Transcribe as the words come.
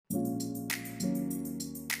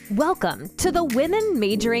Welcome to the Women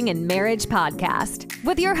Majoring in Marriage podcast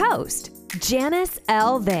with your host, Janice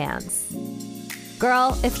L. Vance.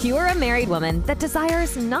 Girl, if you are a married woman that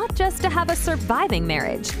desires not just to have a surviving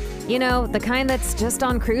marriage, you know, the kind that's just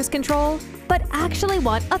on cruise control, but actually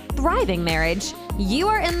want a thriving marriage, you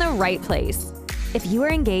are in the right place. If you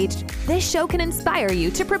are engaged, this show can inspire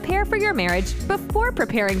you to prepare for your marriage before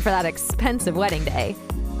preparing for that expensive wedding day.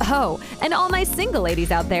 Oh, and all my single ladies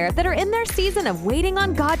out there that are in their season of waiting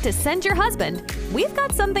on God to send your husband, we've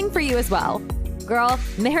got something for you as well. Girl,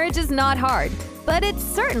 marriage is not hard, but it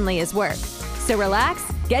certainly is work. So relax,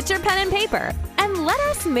 get your pen and paper, and let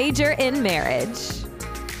us major in marriage.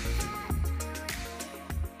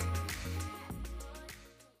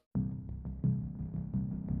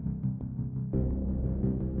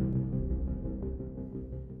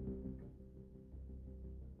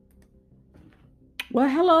 Well,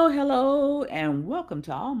 hello, and welcome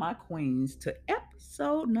to all my queens to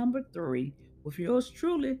episode number 3 with yours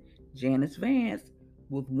truly, Janice Vance,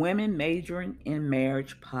 with Women Majoring in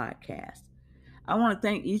Marriage podcast. I want to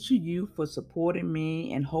thank each of you for supporting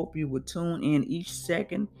me and hope you will tune in each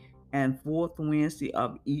second and fourth Wednesday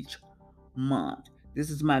of each month. This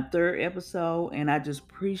is my 3rd episode, and I just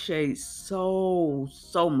appreciate so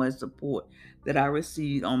much support that I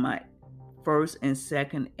received on my 1st and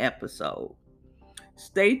 2nd episode.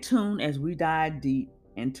 Stay tuned as we dive deep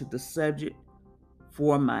into the subject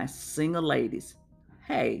for my single ladies.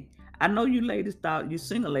 Hey, I know you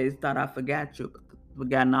single ladies thought I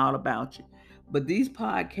forgotten all about you. But these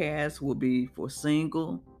podcasts will be for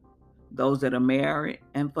single, those that are married,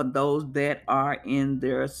 and for those that are in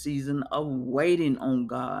their season of waiting on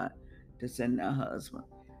God to send their husband.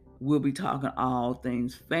 We'll be talking all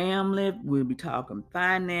things family. We'll be talking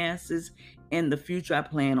finances. In the future, I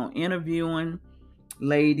plan on interviewing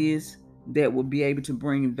ladies that will be able to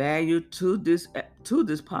bring value to this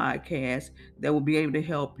podcast, that will be able to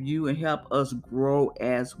help you and help us grow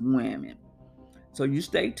as women. So you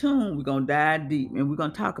stay tuned. We're going to dive deep, and we're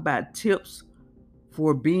going to talk about tips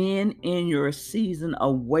for being in your season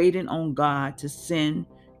of waiting on God to send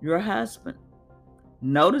your husband.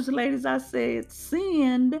 Notice, ladies, I said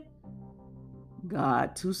send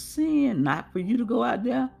God to send, not for you to go out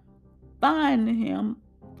there find him.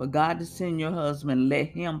 For God to send your husband, let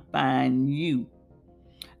him find you.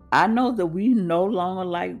 I know that we no longer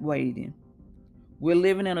like waiting. We're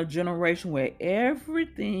living in a generation where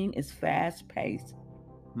everything is fast-paced.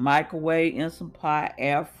 Microwave, Instant Pot,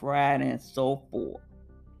 air fried, and so forth.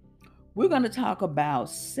 We're going to talk about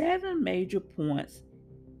 7 major points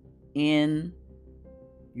in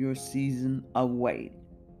your season of waiting.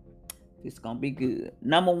 It's going to be good.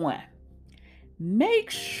 Number 1. Make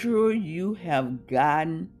sure you have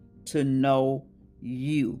gotten to know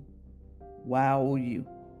you. Wow, you.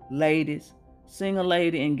 Ladies, single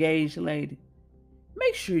lady, engaged lady,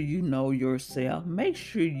 make sure you know yourself. Make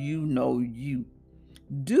sure you know you.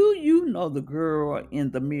 Do you know the girl in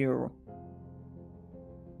the mirror?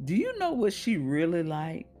 Do you know what she really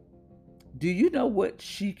like? Do you know what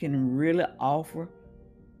she can really offer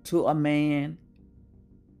to a man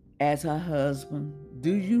as her husband?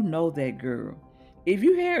 Do you know that girl? If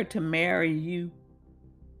you had her to marry you,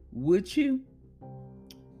 would you?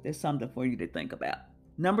 There's something for you to think about.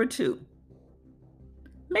 Number 2,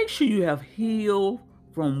 make sure you have healed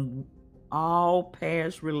from all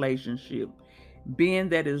past relationship, being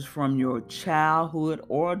that is from your childhood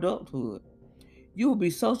or adulthood. You will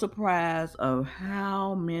be so surprised of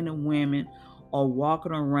how many women are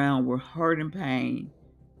walking around with hurt and pain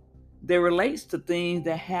that relates to things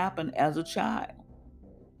that happened as a child.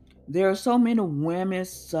 There are so many women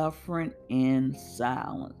suffering in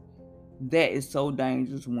silence. That is so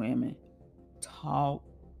dangerous, women. Talk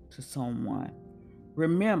to someone.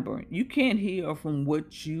 Remember, you can't heal from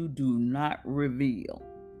what you do not reveal.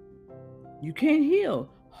 You can't heal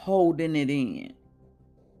holding it in.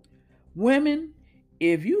 Women,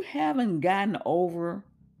 if you haven't gotten over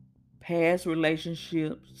past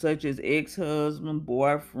relationships such as ex-husband,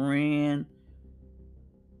 boyfriend,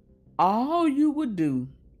 all you would do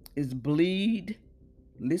is bleed.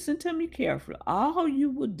 Listen to me carefully. All you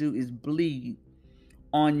would do is bleed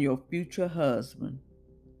on your future husband,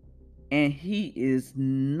 and he is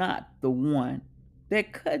not the one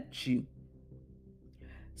that cut you.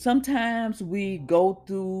 Sometimes we go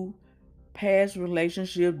through past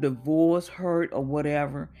relationship, divorce, hurt, or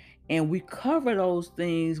whatever, and we cover those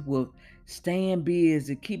things with staying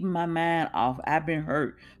busy, keeping my mind off. I've been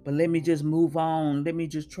hurt, but let me just move on. Let me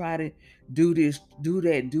just try to do this, do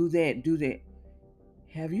that.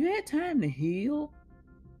 Have you had time to heal?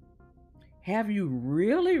 Have you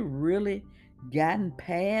really gotten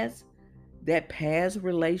past that past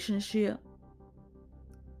relationship.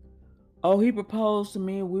 Oh, he proposed to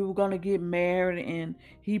me. We were gonna get married, and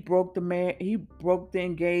he broke the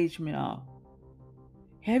engagement off.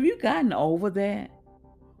 Have you gotten over that,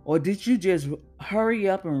 or did you just hurry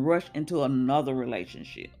up and rush into another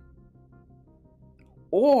relationship?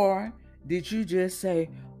 Or did you just say,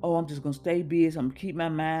 "Oh, I'm just gonna stay busy. I'm gonna keep my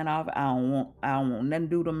mind off. I don't want nothing to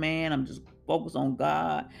do with the man. I'm just focused on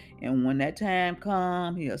God. And when that time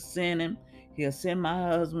comes, He'll send my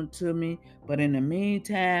husband to me. But in the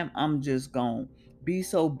meantime, I'm just gonna be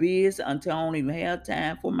so busy until I don't even have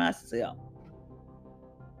time for myself."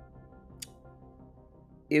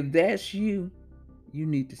 If that's you, you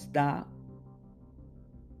need to stop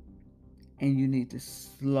and you need to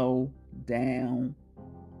slow down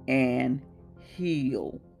and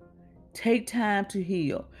heal. Take time to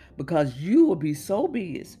heal because you will be so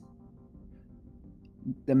busy.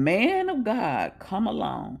 The man of God come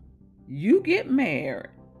along, you get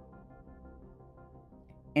married,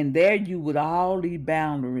 and there you with all these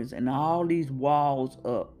boundaries and all these walls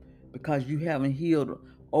up because you haven't healed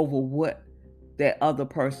over what that other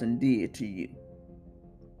person did to you.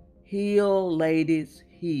 Heal, ladies,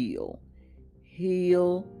 heal.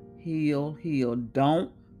 Heal, heal, heal.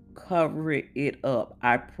 Don't cover it up.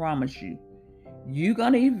 I promise you. You're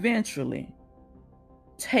going to eventually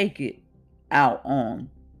take it out on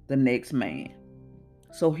the next man.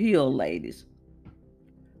 So heal, ladies.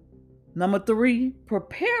 Number 3,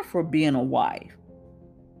 prepare for being a wife.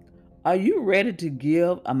 Are you ready to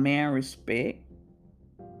give a man respect?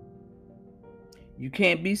 You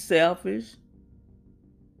can't be selfish.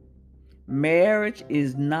 Marriage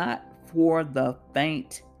is not for the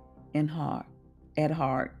faint in heart. At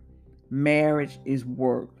heart, marriage is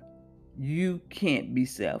work. You can't be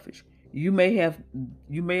selfish. You may have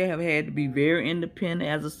had to be very independent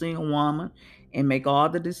as a single woman and make all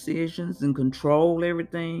the decisions and control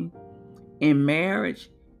everything. In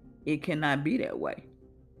marriage, it cannot be that way.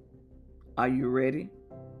 Are you ready?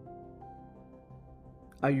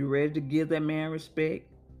 Are you ready to give that man respect?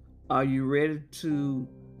 Are you ready to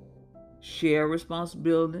share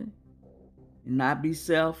responsibility and not be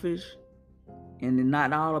selfish and it's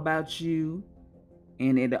not all about you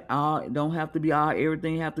and it don't have to be all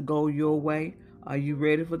everything have to go your way? Are you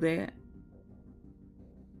ready for that?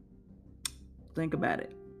 Think about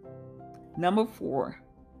it. Number 4,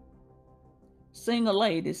 single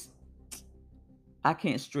ladies, I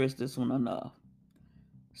can't stress this one enough.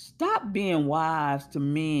 Stop being wives to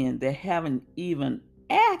men that haven't even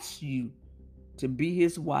asked you to be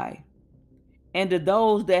his wife. And to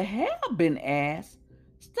those that have been asked,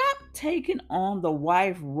 stop taking on the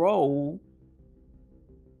wife role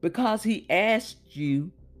because he asked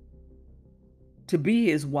you to be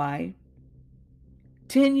his wife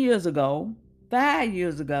 10 years ago, 5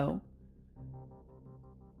 years ago.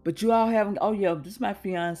 But you all haven't, oh yeah, this is my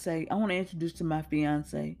fiance. I want to introduce to my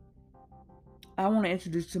fiance. I want to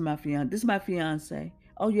introduce to my fiance. This is my fiance.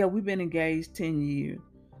 Oh yeah, we've been engaged 10 years.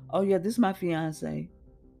 Oh yeah, this is my fiance.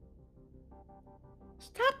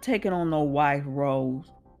 Stop taking on no wife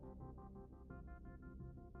roles.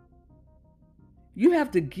 You have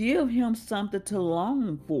to give him something to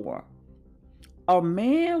long for. A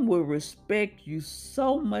man will respect you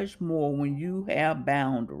so much more when you have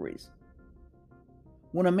boundaries.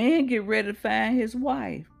 When a man get ready to find his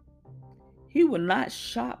wife, he will not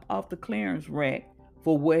shop off the clearance rack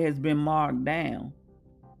for what has been marked down.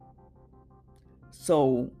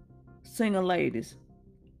 So, single ladies,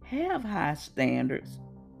 have high standards.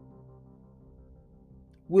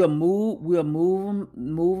 We'll move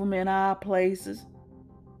them in our places.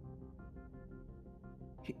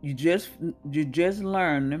 You just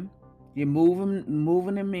learn them. You're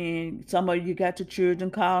moving them in. Some of you got your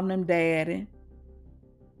children calling them daddy.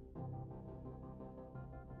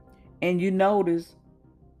 And you notice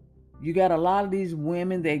you got a lot of these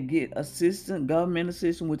women that get government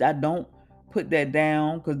assistance, which I don't put that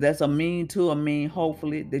down because that's a mean to a mean,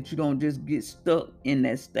 hopefully, that you don't just get stuck in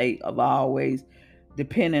that state of always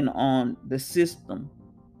depending on the system.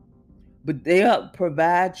 But they'll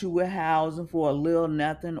provide you with housing for a little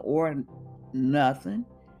nothing or nothing.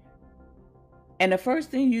 And the first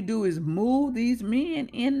thing you do is move these men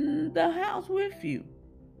in the house with you.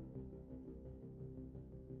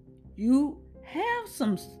 You have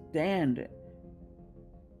some standard.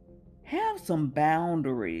 Have some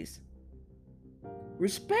boundaries.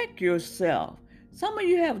 Respect yourself. Some of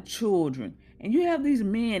you have children and you have these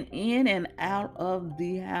men in and out of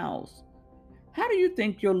the house. How do you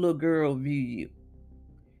think your little girl view you?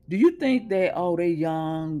 Do you think that, oh, they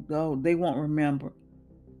young, oh, they won't remember?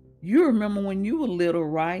 You remember when you were little,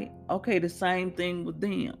 right? Okay, the same thing with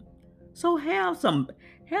them. So have some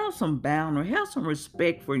boundary, have some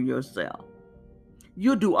respect for yourself.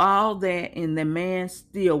 You'll do all that and the man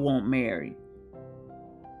still won't marry.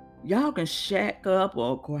 Y'all can shack up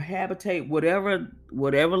or cohabitate, whatever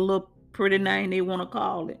little pretty name they want to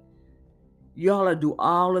call it. Y'all will do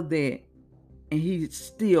all of that and he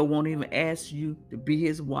still won't even ask you to be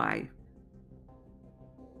his wife.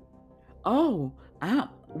 Oh,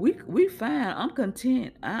 we fine. I'm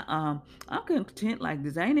content. I'm content like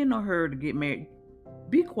this. I ain't in no hurry to get married.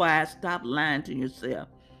 Be quiet. Stop lying to yourself.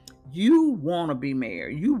 You want to be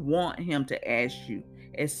married. You want him to ask you.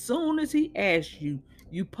 As soon as he asks you,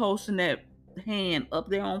 you posting that hand up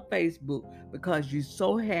there on Facebook because you're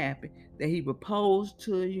so happy that he proposed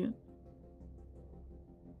to you.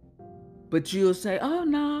 But you'll say, "Oh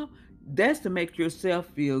no, that's to make yourself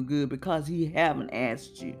feel good because he haven't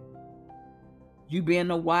asked you." You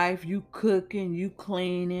being a wife, you cooking, you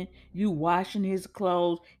cleaning, you washing his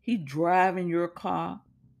clothes, he driving your car.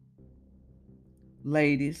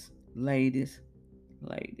 Ladies, ladies,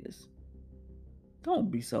 ladies,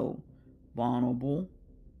 don't be so vulnerable.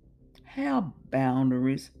 Have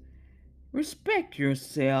boundaries. Respect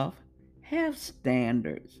yourself. Have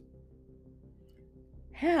standards.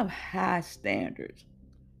 Have high standards.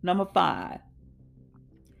 Number 5,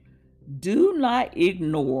 do not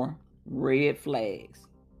ignore red flags.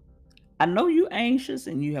 I know you're anxious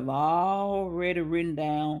and you have already written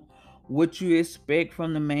down what you expect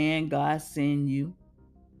from the man God sent you.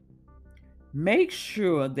 Make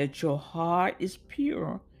sure that your heart is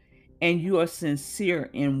pure and you are sincere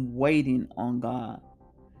in waiting on God.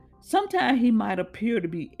 Sometimes he might appear to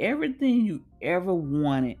be everything you ever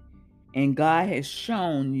wanted, and God has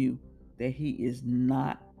shown you that he is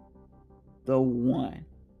not the one.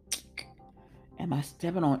 Am I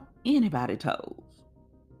stepping on anybody's toes?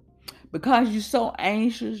 Because you're so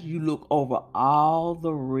anxious, you look over all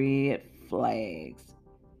the red flags.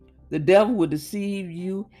 The devil will deceive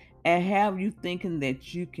you and have you thinking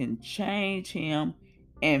that you can change him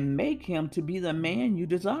and make him to be the man you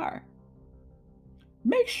desire.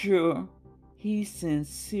 Make sure he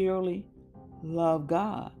sincerely loves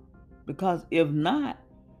God, because if not,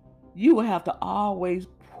 you will have to always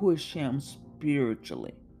push him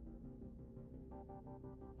spiritually.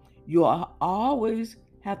 You'll always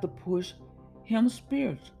have to push him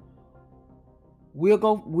spiritually. We'll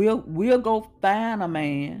go find a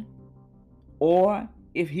man, or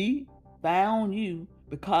if he found you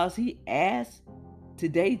because he asked to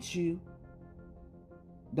date you,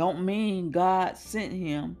 don't mean God sent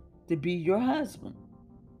him to be your husband.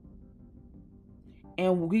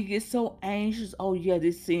 And we get so anxious. Oh yeah,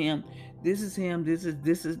 this is him. This is him. This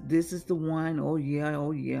is the one. Oh yeah,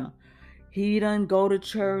 oh yeah. He doesn't go to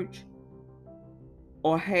church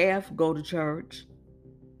or half go to church.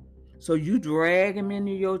 So you drag him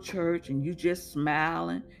into your church and you just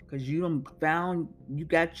smiling because you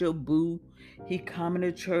got your boo. He coming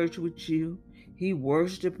to church with you. He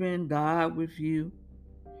worshiping God with you.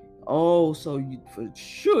 Oh, so for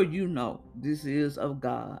sure you know this is of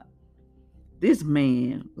God. This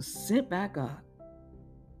man was sent by God.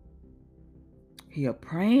 He a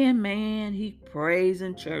praying man. He prays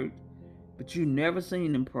in church, but you never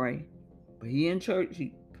seen him pray. But he in church,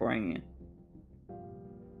 he praying.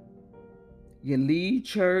 You leave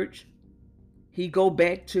church, he go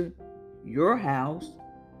back to your house.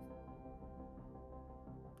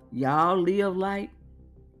 Y'all live like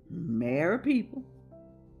married people.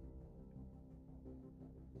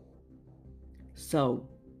 So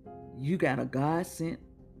you got a God sent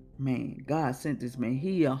man. God sent this man.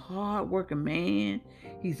 He a hard-working man.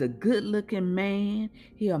 He's a good-looking man.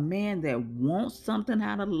 He a man that wants something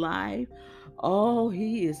out of life. Oh,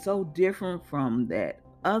 he is so different from that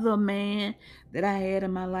other man that I had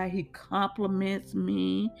in my life. He compliments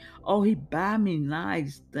me. Oh, he buy me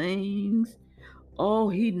nice things. Oh,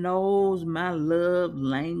 he knows my love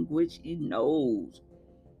language. He knows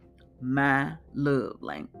my love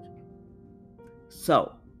language.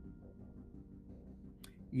 So,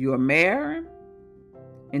 you're married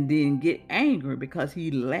and then get angry because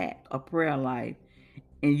he lacked a prayer life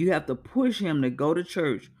and you have to push him to go to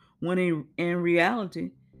church when in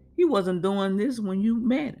reality, he wasn't doing this when you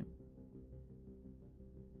met him.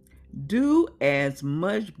 Do as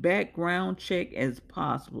much background check as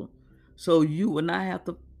possible so you would not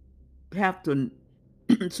have to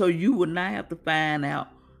so you would not have to find out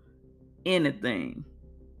anything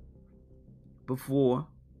before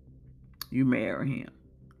you marry him.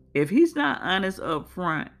 If he's not honest up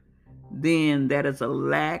front, then that is a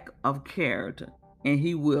lack of character and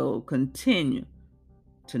he will continue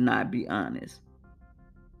to not be honest.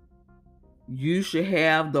 You should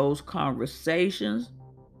have those conversations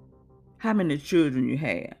How many children you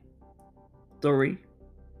have? 3.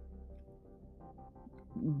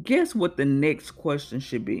 Guess what the next question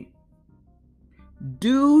should be?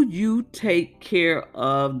 Do you take care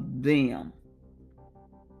of them?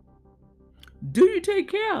 Do you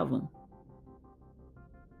take care of them?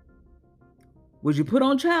 Would you put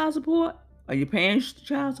on child support? Are you paying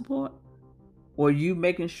child support? Or are you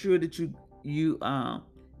making sure that you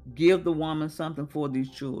give the woman something for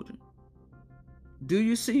these children? Do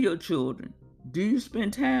you see your children? Do you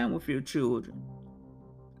spend time with your children?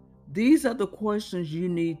 These are the questions you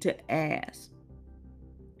need to ask.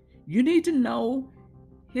 You need to know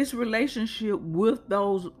his relationship with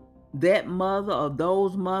that mother or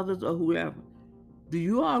those mothers or whoever. Do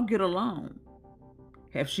you all get along?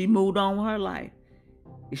 Have she moved on with her life?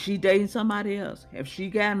 Is she dating somebody else? Have she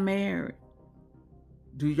got married?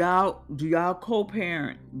 Do y'all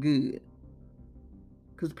co-parent good?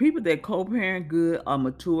 Because people that co-parent good are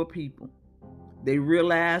mature people. They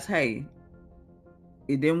realize, hey,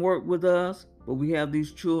 it didn't work with us, but we have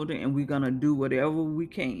these children and we're going to do whatever we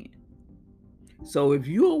can. So if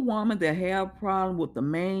you're a woman that have a problem with the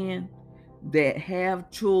man that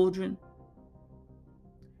have children,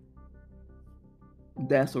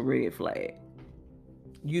 that's a red flag.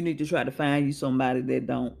 You need to try to find you somebody that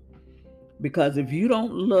don't. Because if you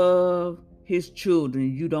don't love his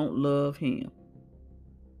children, you don't love him.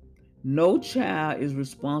 No child is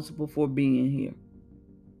responsible for being here.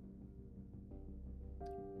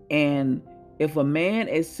 And if a man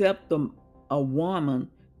accepts a woman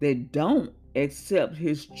that don't accept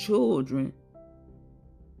his children,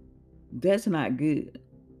 that's not good.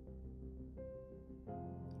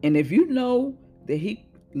 And if you know that he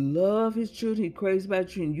loves his children, he crazy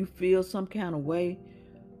about you, and you feel some kind of way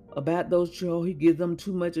about those children, he gives them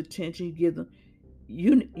too much attention,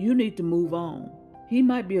 you need to move on. He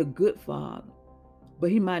might be a good father, but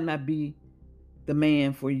he might not be the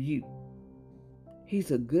man for you.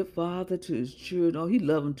 He's a good father to his children. Oh, he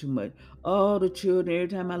loves them too much. Oh, the children, every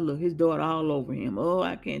time I look, his daughter all over him. Oh,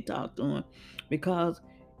 I can't talk to him because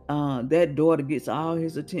that daughter gets all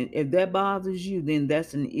his attention. If that bothers you, then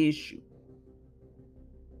that's an issue.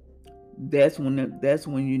 That's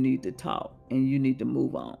when you need to talk and you need to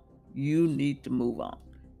move on. You need to move on.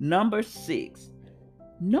 Number 6,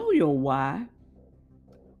 know your why.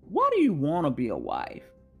 Why do you want to be a wife?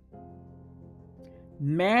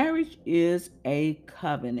 Marriage is a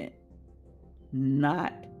covenant,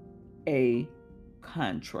 not a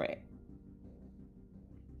contract.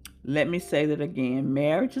 Let me say that again.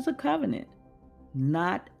 Marriage is a covenant,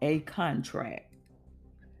 not a contract.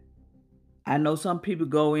 I know some people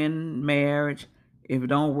go in marriage. If it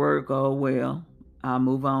don't work, oh well, I'll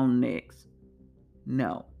move on next.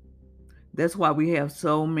 No. That's why we have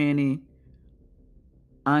so many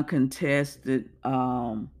uncontested,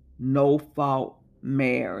 no-fault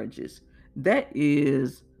marriages. That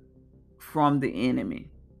is from the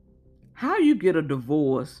enemy. How you get a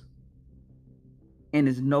divorce and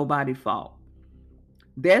it's nobody's fault?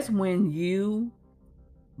 That's when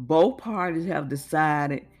both parties have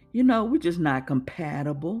decided, we're just not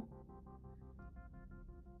compatible.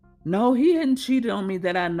 No, he hadn't cheated on me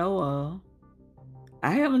that I know of.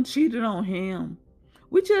 I haven't cheated on him.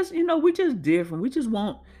 We just different. We just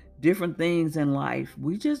want different things in life.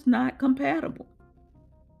 We just not compatible.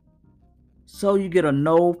 So you get a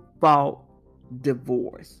no-fault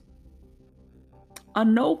divorce. A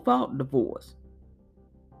no-fault divorce.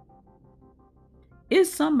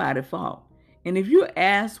 It's somebody's fault. And if you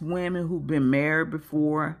ask women who've been married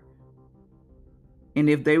before, and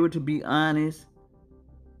if they were to be honest,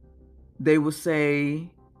 they would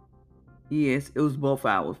say, yes, it was both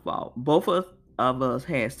our fault. Both of us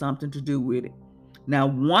had something to do with it. Now,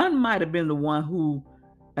 one might have been the one who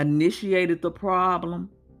initiated the problem,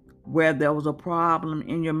 where there was a problem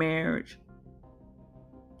in your marriage.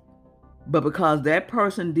 But because that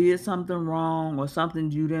person did something wrong or something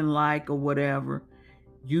you didn't like or whatever,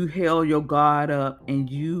 you held your guard up and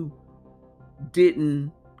you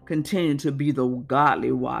didn't continue to be the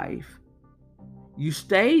godly wife. You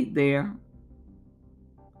stayed there,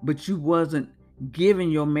 but you wasn't giving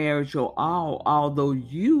your marriage your all, although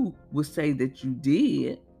you would say that you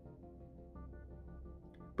did.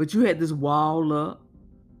 But you had this wall up.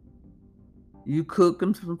 You cook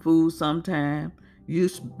them some food sometime. You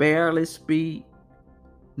barely speak.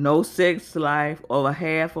 No sex life, or a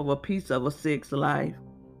half of a piece of a sex life.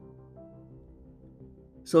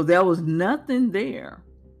 So there was nothing there.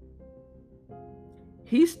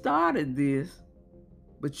 He started this,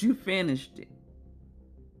 but you finished it.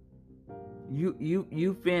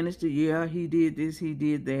 You finished it. Yeah, he did this, he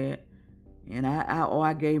did that. and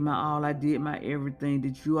I gave my all, I did my everything.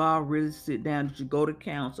 Did you all really sit down? Did you go to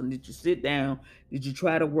counseling? Did you sit down? Did you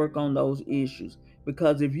try to work on those issues?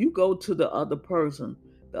 Because if you go to the other person's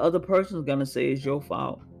gonna say it's your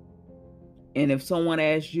fault. And if someone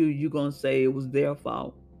asks you, you're gonna say it was their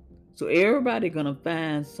fault. So everybody gonna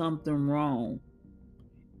find something wrong.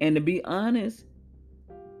 And to be honest,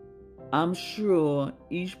 I'm sure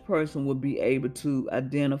each person will be able to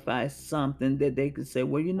identify something that they could say,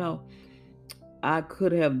 well, I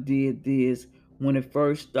could have did this when it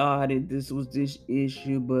first started. This was this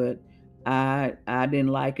issue, but I didn't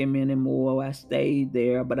like him anymore. I stayed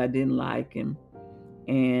there, but I didn't like him,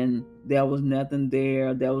 and there was nothing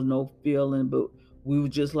there. There was no feeling, but we were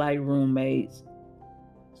just like roommates.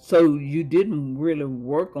 So you didn't really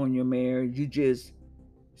work on your marriage. You just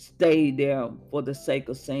stayed there for the sake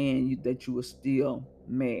of saying that you were still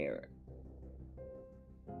married.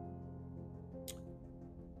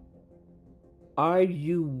 Are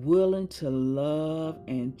you willing to love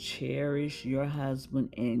and cherish your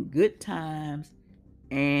husband in good times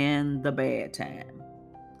and the bad time?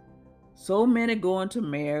 So many go into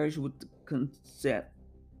marriage with the concept,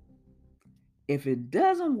 if it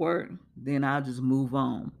doesn't work, then I'll just move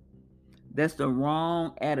on. That's the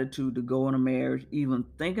wrong attitude to go in a marriage, even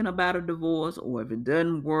thinking about a divorce, or if it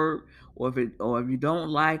doesn't work, or if you don't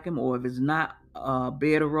like him, or if it's not a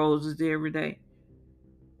bed of roses every day.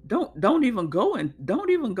 Don't even go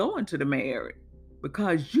into the marriage,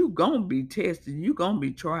 because you gonna be tested, you gonna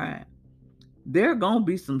be tried. There gonna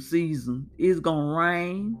be some seasons. It's gonna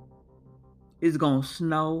rain, it's gonna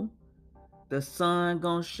snow, the sun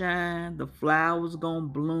gonna shine, the flowers gonna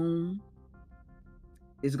bloom,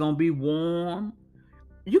 it's gonna be warm.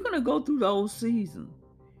 You're gonna go through those seasons.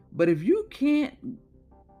 But if you can't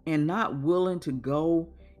and not willing to go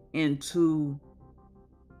into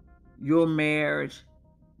your marriage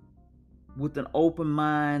with an open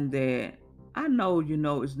mind that I know,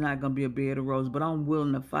 it's not going to be a bed of roses, but I'm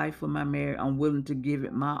willing to fight for my marriage. I'm willing to give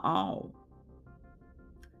it my all.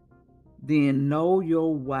 Then know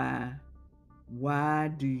your why. Why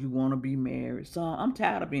do you want to be married? So I'm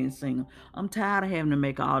tired of being single. I'm tired of having to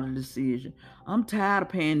make all the decisions. I'm tired of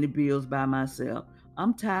paying the bills by myself.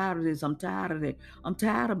 I'm tired of this. I'm tired of that. I'm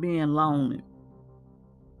tired of being lonely.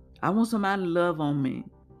 I want somebody to love on me.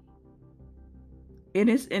 And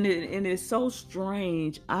it's so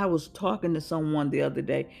strange. I was talking to someone the other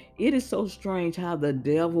day. It is so strange how the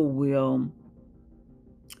devil will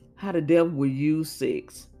use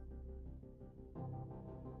sex.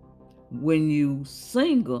 When you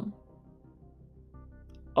single,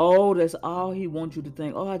 oh, that's all he wants you to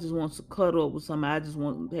think. Oh, I just want to cuddle up with somebody. I just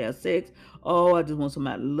want to have sex. Oh, I just want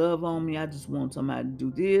somebody to love on me. I just want somebody to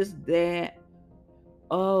do this, that.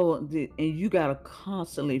 Oh, and you gotta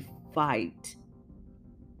constantly fight.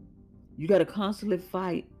 You gotta constantly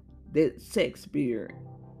fight that sex spirit.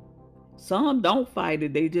 Some don't fight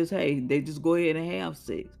it. They just go ahead and have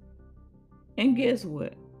sex. And guess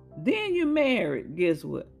what? Then you're married. Guess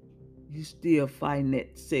what? You still fighting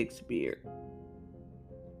that sex spirit.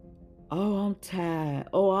 Oh, I'm tired.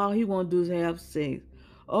 Oh, all he want to do is have sex.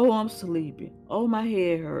 Oh, I'm sleepy. Oh, my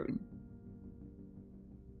head hurting.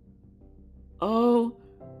 Oh,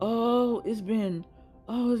 oh, it's been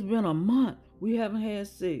a month. We haven't had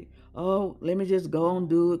sex. Oh, let me just go and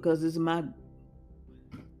do it because it's my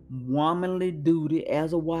womanly duty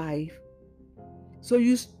as a wife. So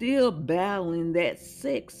you still battling that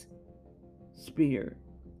sex spirit.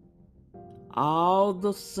 All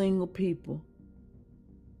the single people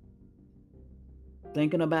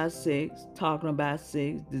thinking about sex, talking about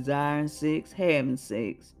sex, desiring sex, having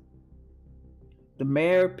sex. The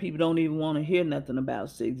married people don't even want to hear nothing about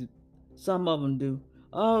sex. Some of them do.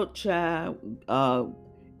 Oh, child,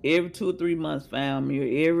 every 2 or 3 months found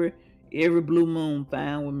me, or every blue moon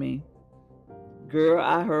found with me. Girl,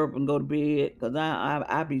 I hurry up and go to bed because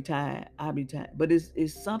I be tired. I be tired. But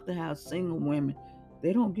it's something how single women,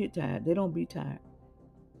 they don't get tired. They don't be tired.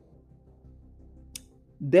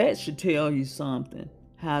 That should tell you something.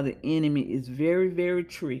 How the enemy is very, very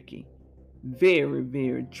tricky. Very,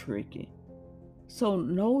 very tricky. So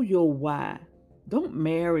know your why. Don't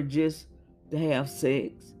marry just to have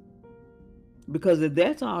sex. Because if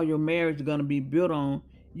that's all your marriage is going to be built on,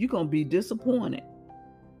 you're going to be disappointed.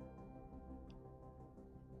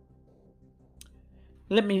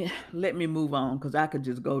 Let me move on, because I could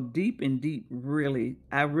just go deep and deep. Really,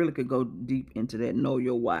 I really could go deep into that. Know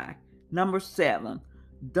your why. Number 7,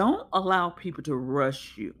 don't allow people to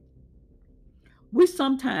rush you. We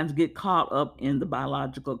sometimes get caught up in the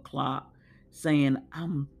biological clock, saying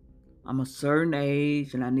I'm a certain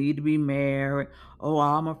age and I need to be married. Oh,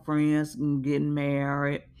 all my friends getting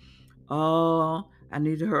married. Oh, I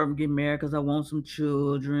need to hurry up and get married because I want some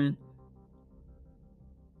children.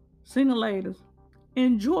 Single ladies,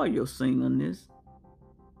 enjoy your singleness.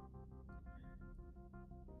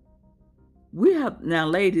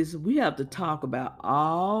 Ladies, we have to talk about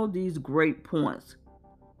all these great points.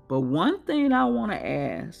 But one thing I want to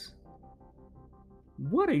ask,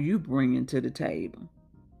 what are you bringing to the table?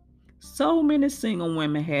 So many single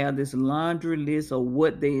women have this laundry list of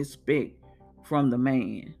what they expect from the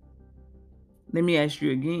man. Let me ask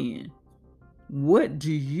you again. What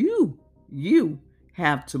do you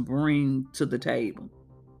have to bring to the table?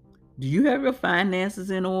 Do you have your finances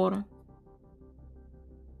in order?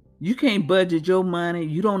 You can't budget your money.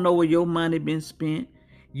 You don't know where your money been spent.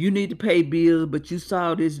 You need to pay bills, but you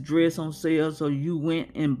saw this dress on sale, so you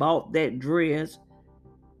went and bought that dress.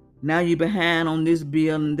 Now you're behind on this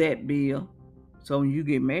bill and that bill. So when you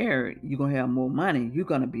get married, you're going to have more money. You're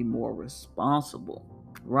going to be more responsible,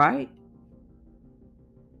 right?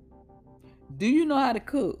 Do you know how to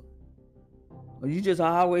cook? Or you just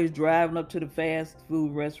always driving up to the fast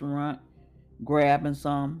food restaurant, grabbing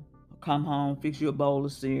some, come home, fix you a bowl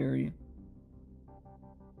of cereal?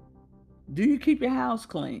 Do you keep your house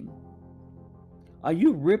clean? Are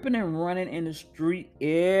you ripping and running in the street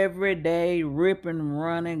every day, ripping,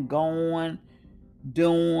 running, going,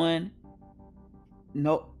 doing?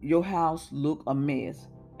 No, your house look a mess.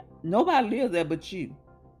 Nobody lives there but you.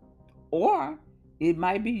 Or it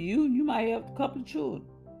might be you. You might have a couple of children.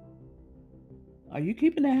 Are you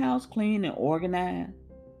keeping the house clean and organized?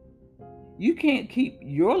 You can't keep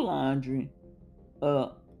your laundry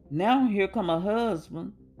up. Now here come a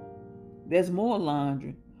husband. There's more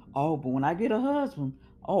laundry. Oh, but when I get a husband,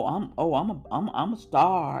 I'm a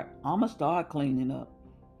start. I'm a start cleaning up.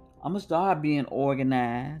 I'm gonna start being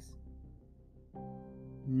organized.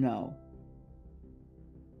 No.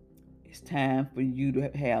 It's time for you to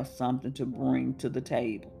have something to bring to the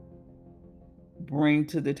table. Bring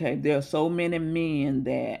to the table. There are so many men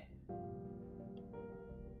that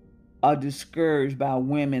are discouraged by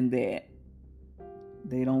women that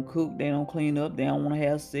they don't cook, they don't clean up, they don't want to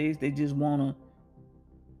have sex, they just want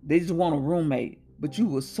a roommate. But you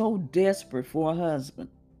were so desperate for a husband.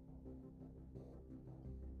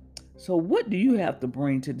 So what do you have to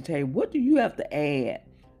bring to the table? What do you have to add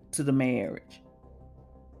to the marriage?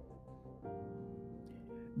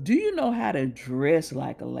 Do you know how to dress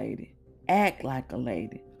like a lady? Act like a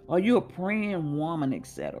lady? Are you a praying woman,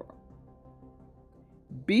 etc.?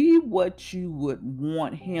 Be what you would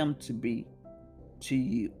want him to be to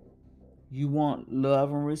you. You want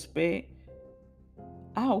love and respect?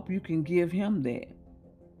 I hope you can give him that.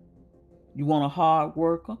 You want a hard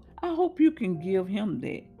worker? I hope you can give him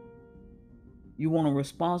that. You want a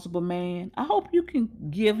responsible man? I hope you can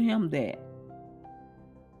give him that.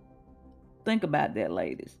 Think about that,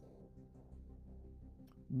 ladies.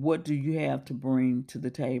 What do you have to bring to the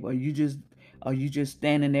table? Are you just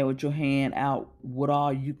standing there with your hand out, what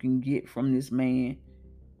all you can get from this man,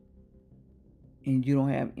 and you don't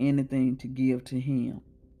have anything to give to him?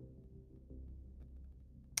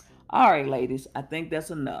 All right, ladies, I think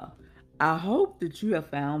that's enough. I hope that you have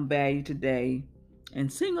found value today.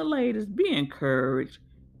 And single ladies, be encouraged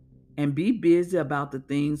and be busy about the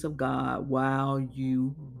things of God while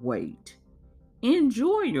you wait.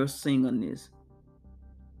 Enjoy your singleness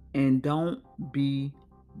and don't be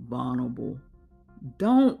vulnerable.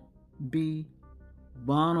 Don't be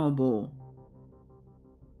vulnerable.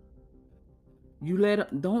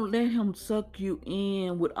 Don't let him suck you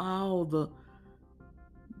in with all the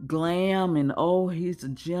glam and, oh, he's a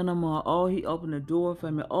gentleman, oh, he opened the door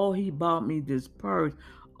for me, oh, he bought me this purse,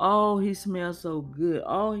 oh, he smells so good,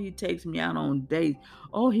 oh, he takes me out on dates,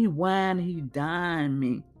 oh, he dined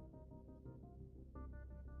me.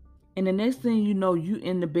 And the next thing you know, you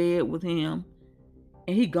in the bed with him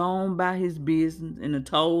and he gone by his business and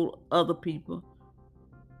told other people,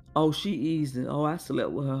 oh, she easy, oh, I slept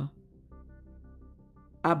with her,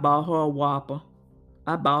 I bought her a Whopper,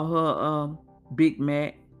 I bought her a Big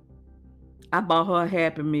Mac, I bought her a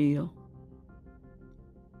Happy Meal,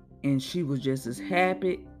 and she was just as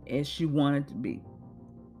happy as she wanted to be.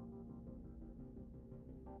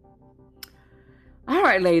 All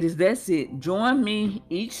right, ladies, that's it. Join me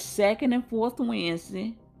each second and fourth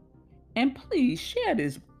Wednesday, and please share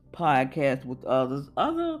this podcast with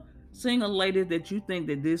other single ladies that you think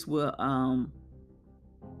that this will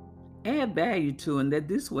add value to, and that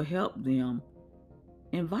this will help them.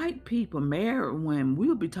 Invite people, married women.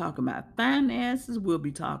 We'll be talking about finances. We'll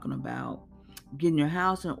be talking about getting your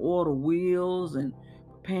house in order, wills, and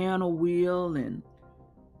preparing a will, and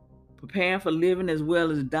preparing for living as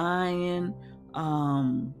well as dying,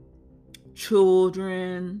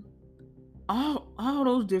 children, all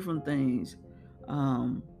those different things.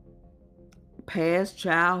 Past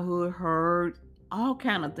childhood hurt, all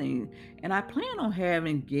kind of things. And I plan on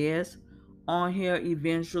having guests on here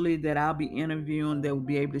eventually that I'll be interviewing that will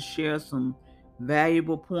be able to share some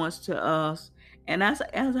valuable points to us. And as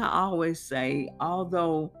I always say,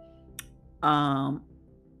 although um,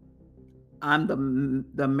 I'm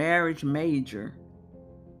the marriage major,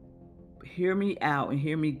 hear me out and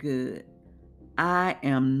hear me good. I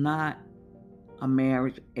am not a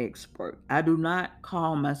marriage expert. I do not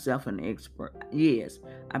call myself an expert. Yes,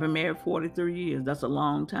 I've been married 43 years. That's a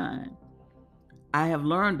long time. I have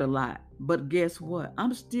learned a lot, but guess what?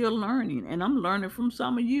 I'm still learning, and I'm learning from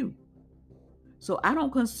some of you. So I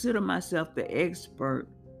don't consider myself the expert.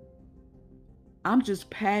 I'm just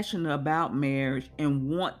passionate about marriage and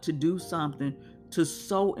want to do something to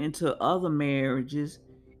sow into other marriages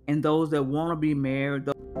and those that want to be married.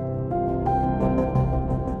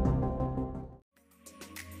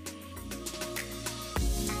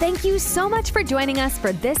 Thank you so much for joining us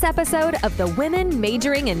for this episode of the Women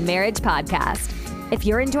Majoring in Marriage podcast. If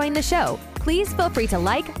you're enjoying the show, please feel free to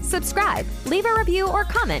like, subscribe, leave a review, or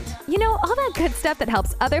comment. You know, all that good stuff that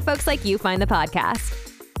helps other folks like you find the podcast.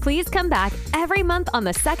 Please come back every month on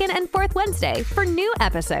the second and fourth Wednesday for new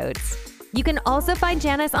episodes. You can also find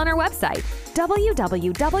Janice on our website,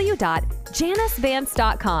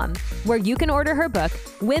 www.janicevance.com, where you can order her book,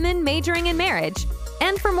 Women Majoring in Marriage.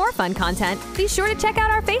 And for more fun content, be sure to check out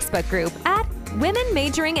our Facebook group at Women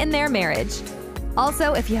Majoring in Their Marriage.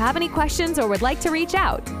 Also, if you have any questions or would like to reach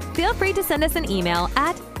out, feel free to send us an email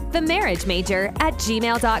at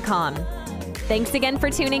themarriagemajor@gmail.com. Thanks again for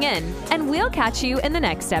tuning in, and we'll catch you in the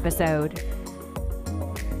next episode.